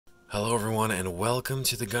Hello everyone and welcome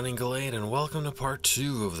to the Gunning Gallade and welcome to part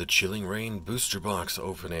 2 of the Chilling Reign booster box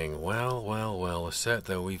opening. Well, a set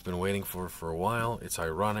that we've been waiting for a while. It's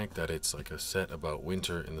ironic that it's like a set about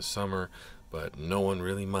winter in the summer, but no one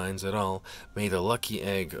really minds at all. May the lucky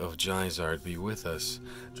egg of Gizard be with us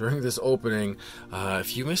during this opening.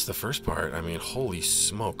 If you missed the first part, I mean, holy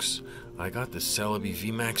smokes. I got the Celebi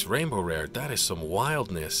VMAX Rainbow Rare. That is some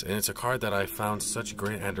wildness, and it's a card that I found such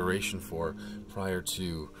great adoration for prior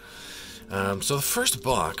to. So the first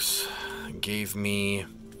box gave me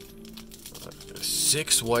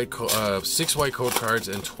six white code cards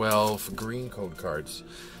and 12 green code cards.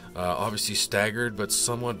 Obviously staggered, but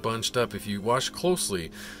somewhat bunched up. If you watch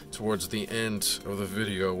closely towards the end of the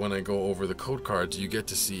video, when I go over the code cards, you get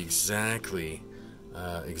to see exactly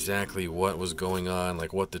what was going on,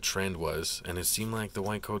 like what the trend was. And it seemed like the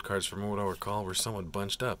white code cards, from what I recall, were somewhat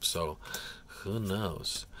bunched up. So who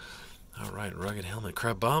knows? Alright, Rugged Helmet.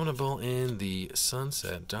 Crabominable in the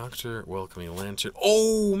Sunset. Doctor, Welcoming Lantern.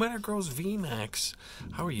 Oh, Metagross VMAX.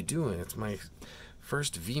 How are you doing? It's my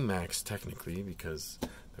first VMAX, technically, because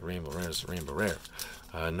the Rainbow Rare is Rainbow Rare.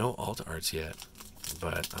 No alt arts yet,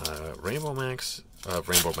 but Rainbow Max,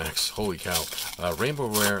 holy cow. Rainbow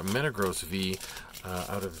Rare, Metagross V,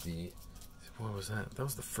 out of the, what was that? That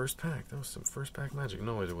was the first pack. That was some first pack magic.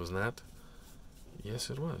 No, it was not.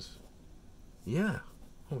 Yes, it was. Yeah.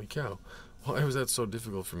 Holy cow. Why was that so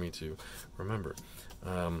difficult for me to remember?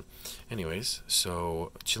 Anyways,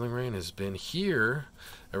 so Chilling Reign has been here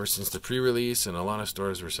ever since the pre-release, and a lot of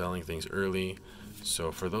stores were selling things early.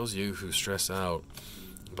 So for those of you who stress out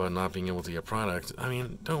about not being able to get product, I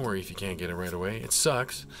mean, don't worry if you can't get it right away. It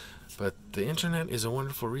sucks, but the internet is a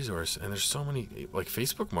wonderful resource, and there's so many, like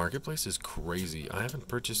Facebook Marketplace is crazy. I haven't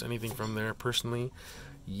purchased anything from there personally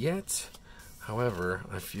yet. However,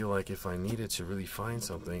 I feel like if I needed to really find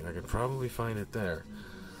something, I could probably find it there.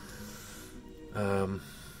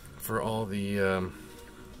 For all the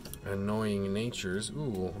annoying natures.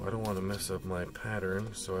 Ooh, I don't want to mess up my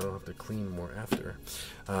pattern, so I don't have to clean more after.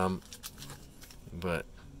 But,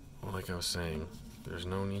 like I was saying, there's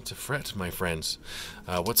no need to fret, my friends.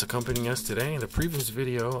 What's accompanying us today? In the previous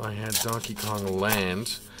video, I had Donkey Kong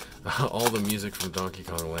Land, all the music from Donkey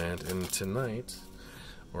Kong Land, and tonight,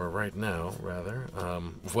 or right now, rather,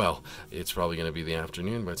 well, it's probably going to be the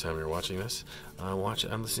afternoon by the time you're watching this. I'm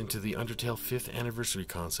listening to the Undertale 5th anniversary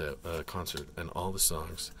concert and all the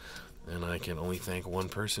songs. And I can only thank one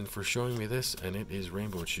person for showing me this, and it is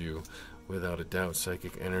Rainbow Chew. Without a doubt,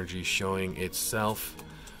 psychic energy showing itself.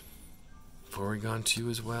 Porygon 2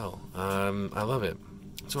 as well. I love it.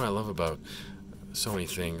 That's what I love about so many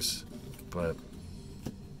things. But,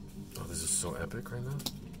 oh, this is so epic right now.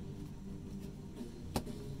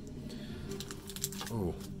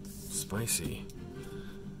 Ooh, spicy.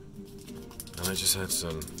 And I just had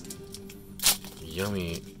some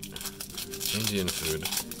yummy Indian food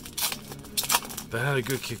that had a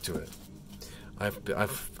good kick to it. I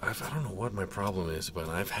don't know what my problem is, but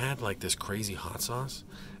I've had like this crazy hot sauce.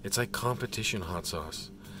 It's like competition hot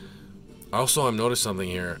sauce. Also, I've noticed something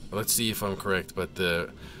here. Let's see if I'm correct, but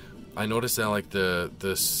I noticed that like the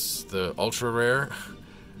ultra rare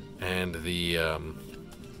and the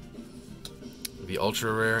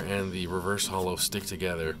ultra rare and the reverse hollow stick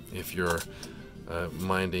together if you're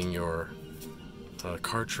minding your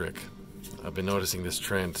card trick. I've been noticing this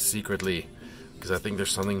trend secretly because I think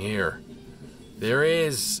there's something here. There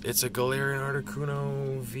is! It's a Galarian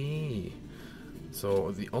Articuno V.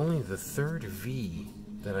 So only the third V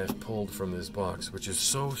that I've pulled from this box, which is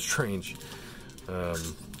so strange.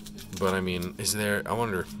 But I mean, is there? I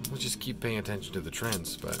wonder. We'll just keep paying attention to the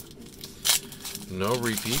trends, but no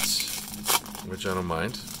repeats, which I don't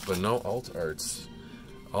mind, but no alt arts.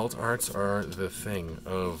 Alt arts are the thing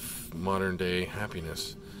of modern day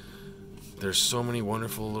happiness. There's so many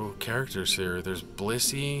wonderful little characters here. There's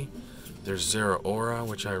Blissey, there's Zeraora,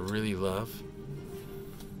 which I really love,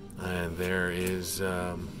 and there is,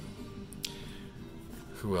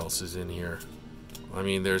 who else is in here? I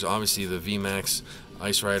mean, there's obviously the VMAX,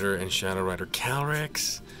 Ice Rider, and Shadow Rider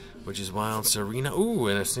Calyrex, which is wild. Serena, ooh,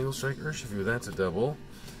 and a single strike Urshifu, that's a double.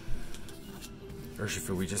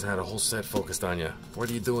 Urshifu, we just had a whole set focused on you. What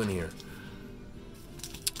are you doing here?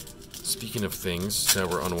 Speaking of things that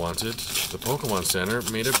were unwanted, the Pokemon Center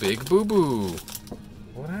made a big boo-boo.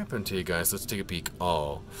 What happened to you guys? Let's take a peek.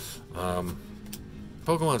 Oh.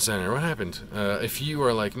 Pokemon Center, what happened? If you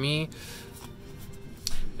are like me,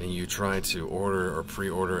 and you try to order or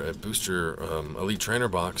pre-order a booster Elite Trainer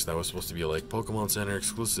box that was supposed to be like Pokemon Center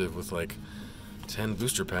exclusive with like 10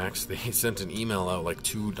 booster packs, they sent an email out like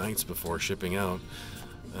 2 nights before shipping out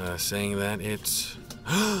saying that it's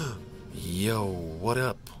Yo, what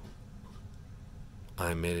up?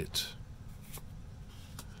 I made it.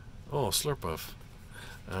 Oh, Slurpuff.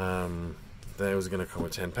 That was going to come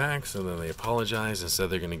with 10 packs, and then they apologized and said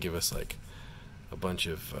they're going to give us like a bunch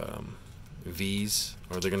of V's,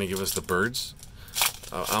 or they're going to give us the birds.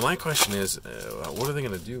 My question is, what are they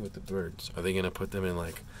going to do with the birds? Are they going to put them in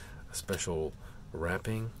like a special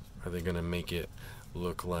wrapping? Are they going to make it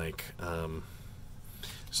look like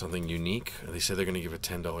something unique? They said they're going to give a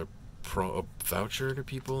 $10 voucher to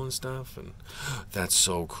people and stuff, and that's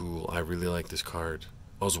so cool. I really like this card.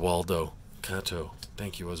 Oswaldo Cato.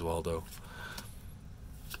 Thank you, Oswaldo.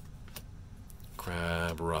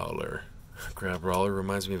 Crabrawler. Crabrawler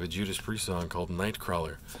reminds me of a Judas Priest song called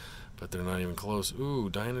Nightcrawler, but they're not even close. Ooh,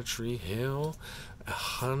 Dynatree Hill.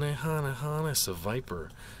 Hane, it's a Viper.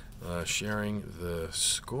 Sharing the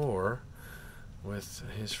score with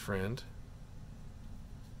his friend.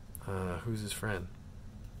 Who's his friend?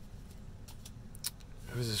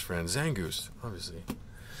 Who's his friend? Zangoose, obviously.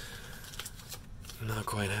 Not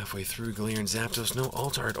quite halfway through. Galarian Zapdos, no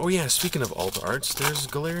alt art. Oh yeah, speaking of alt arts, there's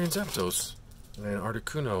Galarian Zapdos, and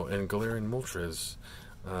Articuno, and Galarian Moltres.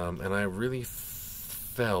 And I really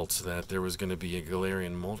felt that there was going to be a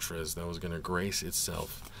Galarian Moltres that was going to grace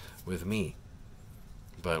itself with me.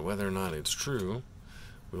 But whether or not it's true,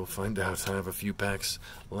 we'll find out. I have a few packs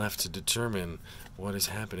left to determine what is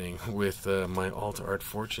happening with my alt art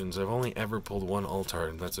fortunes. I've only ever pulled one alt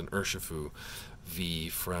art, and that's an Urshifu V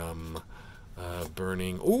from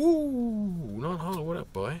Burning. Ooh, not hollow. What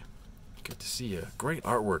up, boy? Good to see you. Great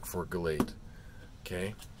artwork for Gallade.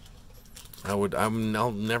 Okay,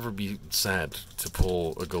 I'll never be sad to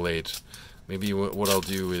pull a Gallade. Maybe what I'll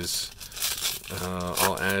do is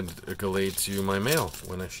I'll add a Gallade to my mail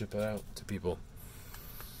when I ship it out to people.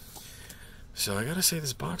 So I gotta say,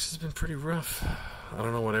 this box has been pretty rough. I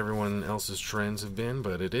don't know what everyone else's trends have been,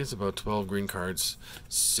 but it is about 12 green cards,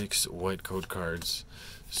 6 white code cards.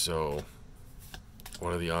 So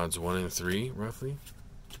what are the odds? 1 in 3, roughly,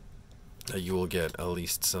 that you will get at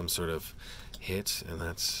least some sort of hit, and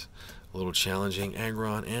that's a little challenging.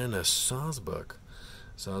 Aggron and a Sawsbuck.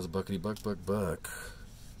 Sawsbuckety buck.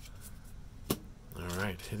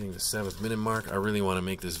 Alright, hitting the 7th minute mark. I really want to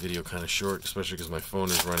make this video kind of short, especially because my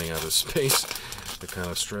phone is running out of space. It's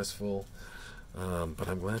kind of stressful. But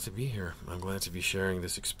I'm glad to be here. I'm glad to be sharing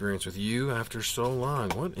this experience with you after so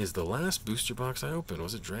long. What is the last booster box I opened?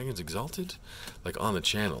 Was it Dragons Exalted? Like on the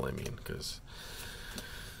channel, I mean, because...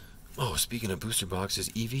 Oh, speaking of booster boxes,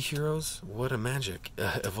 Eevee Heroes? What a magic.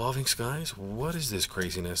 Evolving Skies? What is this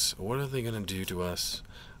craziness? What are they going to do to us?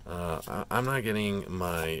 I'm not getting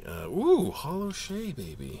my... ooh, Hollow Shay,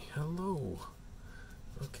 baby. Hello.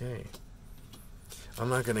 Okay. I'm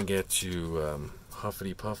not going to get too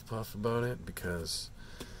huffity puff about it, because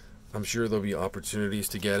I'm sure there'll be opportunities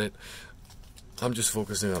to get it. I'm just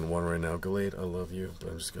focusing on one right now. Gallade, I love you, but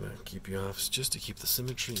I'm just going to keep you off just to keep the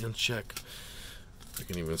symmetry in check. I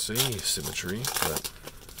can even say symmetry,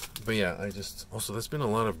 but yeah, also, there's been a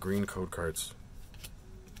lot of green code cards,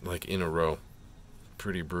 like in a row.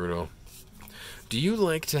 Pretty brutal. Do you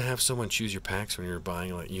like to have someone choose your packs when you're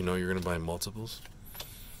buying, like, you know you're going to buy multiples?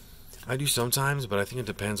 I do sometimes, but I think it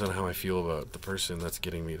depends on how I feel about the person that's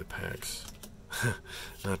getting me the packs.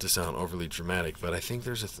 Not to sound overly dramatic, but I think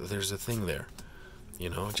there's a thing there. You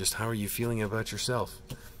know, just how are you feeling about yourself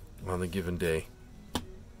on the given day?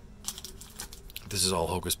 This is all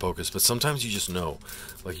hocus pocus, but sometimes you just know.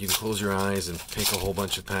 Like, you can close your eyes and pick a whole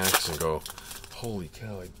bunch of packs and go, holy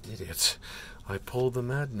cow, I did it. I pulled the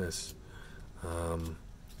madness.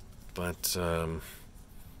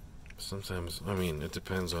 Sometimes, I mean, it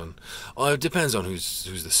depends on... Well, it depends on who's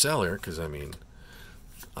the seller, because, I mean,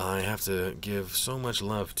 I have to give so much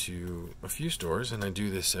love to a few stores, and I do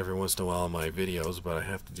this every once in a while in my videos, but I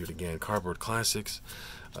have to do it again. Cardboard Classics.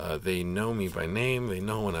 They know me by name. They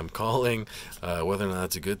know when I'm calling, whether or not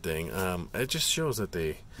it's a good thing. It just shows that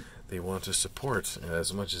they want to support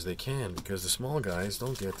as much as they can, because the small guys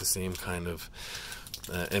don't get the same kind of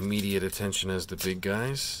immediate attention as the big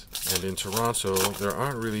guys. And in Toronto, there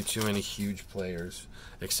aren't really too many huge players,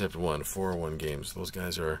 except one, 401 Games. Those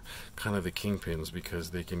guys are kind of the kingpins,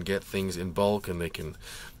 because they can get things in bulk and they can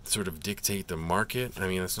sort of dictate the market. I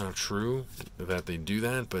mean, it's not true that they do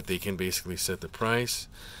that, but they can basically set the price.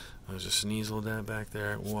 There's a Sneasel dad back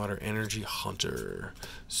there. Water Energy Hunter.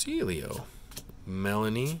 Celio.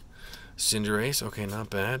 Melanie. Cinderace. Okay, not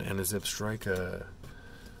bad. And a Zipstrike.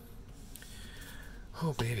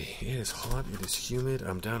 Oh, baby. It is hot. It is humid.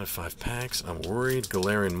 I'm down to 5 packs. I'm worried.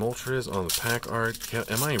 Galarian Moltres on the pack art.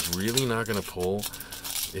 Am I really not going to pull?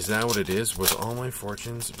 Is that what it is? Was all my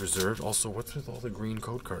fortunes reserved? Also, what's with all the green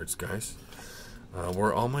code cards, guys?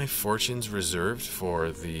 Were all my fortunes reserved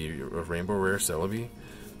for the Rainbow Rare Celebi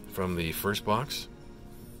from the first box?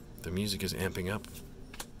 The music is amping up.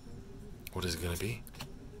 What is it going to be?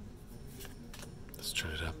 Let's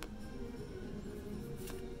turn it up.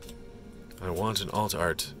 I want an alt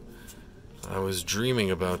art. I was dreaming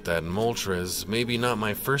about that Moltres. Maybe not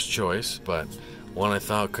my first choice, but one I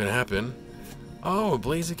thought could happen. Oh, a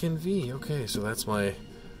Blaziken V. Okay, so that's my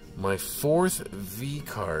fourth V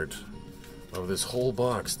card of this whole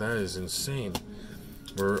box. That is insane.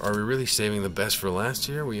 Are we really saving the best for last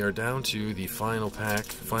here? We are down to the final pack,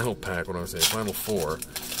 final four.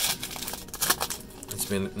 It's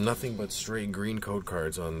been nothing but straight green code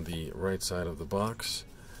cards on the right side of the box.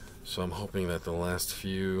 So I'm hoping that the last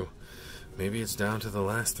few, maybe it's down to the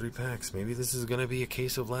last 3 packs. Maybe this is going to be a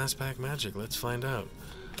case of last pack magic. Let's find out.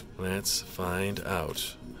 Let's find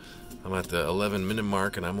out. I'm at the 11-minute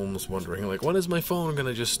mark and I'm almost wondering, like, when is my phone going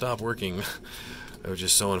to just stop working? It was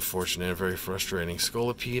just so unfortunate and very frustrating.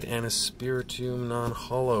 Scolipede and a Spiritomb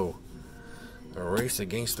non-holo. A race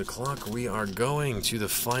against the clock. We are going to the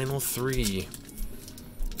final 3.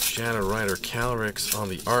 Shadow Rider Calyrex on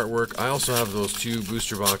the artwork. I also have those 2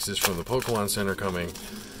 booster boxes from the Pokemon Center coming,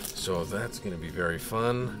 so that's going to be very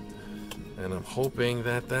fun. And I'm hoping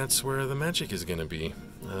that that's where the magic is going to be.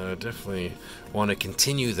 Definitely want to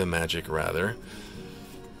continue the magic, rather,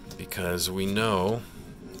 because we know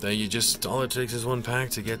that you just, all it takes is 1 pack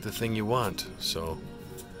to get the thing you want. So,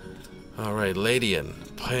 alright, Ladian,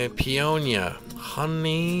 Peonia,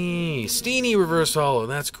 Honey, Steenie Reverse Holo,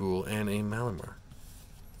 that's cool, and a Malamar.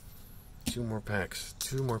 2 more packs.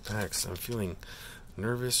 2 more packs. I'm feeling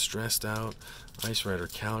nervous, stressed out. Ice Rider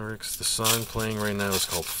Calyrex. The song playing right now is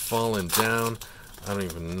called Fallen Down. I don't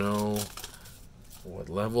even know what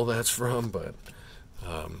level that's from, but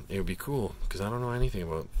it would be cool, because I don't know anything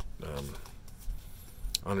about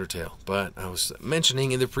Undertale. But I was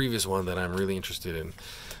mentioning in the previous one that I'm really interested in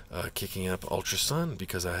kicking up Ultra Sun,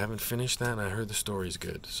 because I haven't finished that and I heard the story's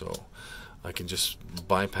good. So I can just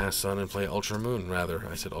bypass Sun and play Ultra Moon, rather.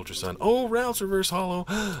 I said Ultra Sun. Oh, Ralph's Reverse Holo!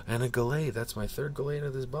 And a Gallade. That's my 3rd Gallade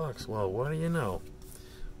of this box. Well, what do you know?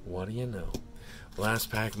 What do you know? Last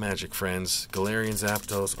pack magic, friends. Galarian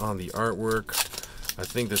Zapdos on the artwork. I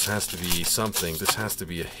think this has to be something. This has to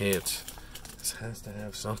be a hit. This has to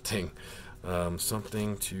have something.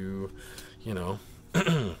 Something to, you know...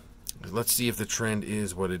 Let's see if the trend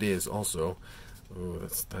is what it is, also. Ooh,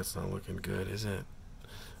 that's not looking good, is it?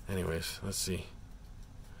 Anyways, let's see.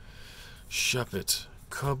 Shuppet,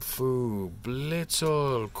 Cubfu,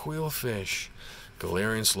 Blitzel, Quillfish,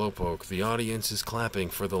 Galarian Slowpoke. The audience is clapping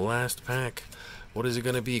for the last pack. What is it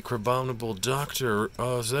going to be? Crabominable Doctor,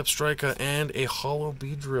 Zepstrika, and a Holo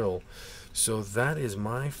Beedrill. So that is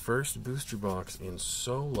my first booster box in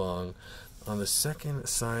so long. On the second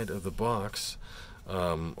side of the box,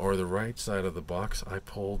 or the right side of the box, I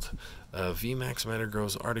pulled VMAX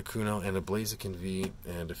Metagross, Articuno, and a Blaziken V,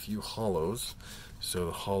 and a few holos. So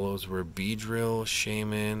the holos were Beedrill,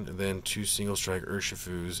 Shaman, then 2 Single Strike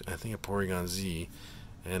Urshifus, I think a Porygon Z,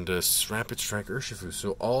 and a Rapid Strike Urshifu.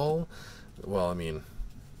 So all, well,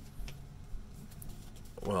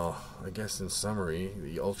 I guess in summary,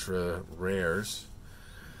 the ultra rares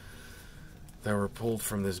that were pulled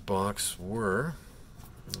from this box were,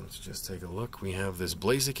 let's just take a look. We have this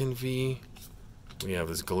Blaziken V, we have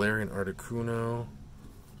this Galarian Articuno,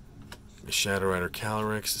 Shadow Rider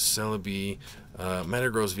Calyrex, Celebi,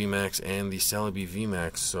 Metagross VMAX, and the Celebi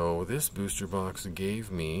VMAX. So this booster box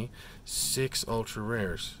gave me 6 ultra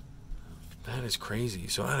rares. That is crazy.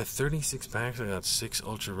 So out of 36 packs, I got 6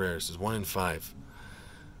 ultra rares. It's 1 in 5.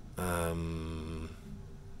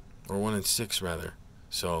 Or 1 in 6, rather.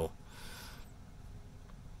 So,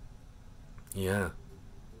 yeah.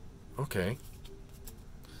 Okay.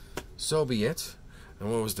 So be it.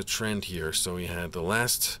 And what was the trend here? So we had the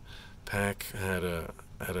last pack had a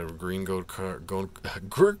green gold card. So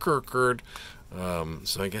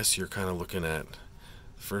I guess you're kind of looking at the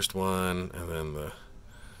first one, and then the.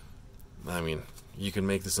 I mean, you can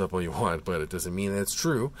make this up all you want, but it doesn't mean that it's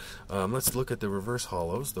true. Let's look at the reverse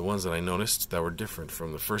holos, the ones that I noticed that were different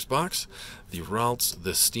from the first box. The Ralts,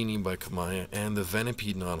 the Steenie by Kamaya, and the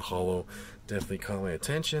Venipede non-holo definitely caught my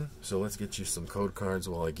attention. So let's get you some code cards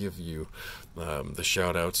while I give you the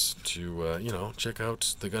shout-outs to, you know, check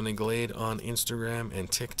out the Gunning Gallade on Instagram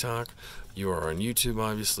and TikTok. You are on YouTube,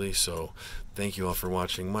 obviously, so thank you all for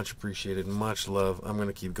watching. Much appreciated, much love. I'm going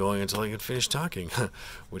to keep going until I can finish talking,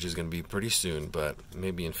 which is going to be pretty soon, but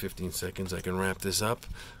maybe in 15 seconds I can wrap this up.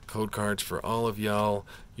 Code cards for all of y'all.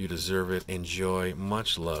 You deserve it. Enjoy.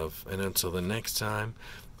 Much love. And until the next time,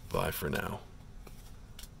 bye for now.